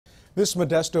This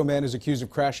Modesto man is accused of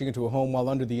crashing into a home while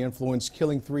under the influence,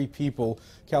 killing 3 people.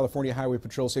 California Highway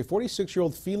Patrol say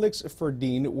 46-year-old Felix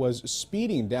Ferdinand was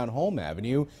speeding down Holm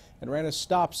Avenue and ran a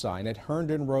stop sign at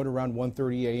Herndon Road around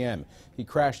 1:30 a.m. He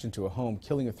crashed into a home,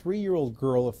 killing a 3-year-old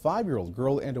girl, a 5-year-old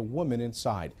girl, and a woman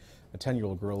inside. A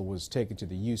 10-year-old girl was taken to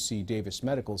the UC Davis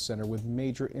Medical Center with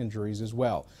major injuries as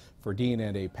well. Ferdinand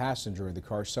and a passenger in the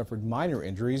car suffered minor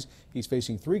injuries. He's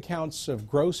facing 3 counts of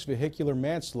gross vehicular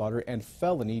manslaughter and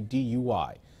felony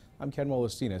DUI. I'm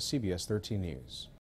Molestina, CBS 13 News.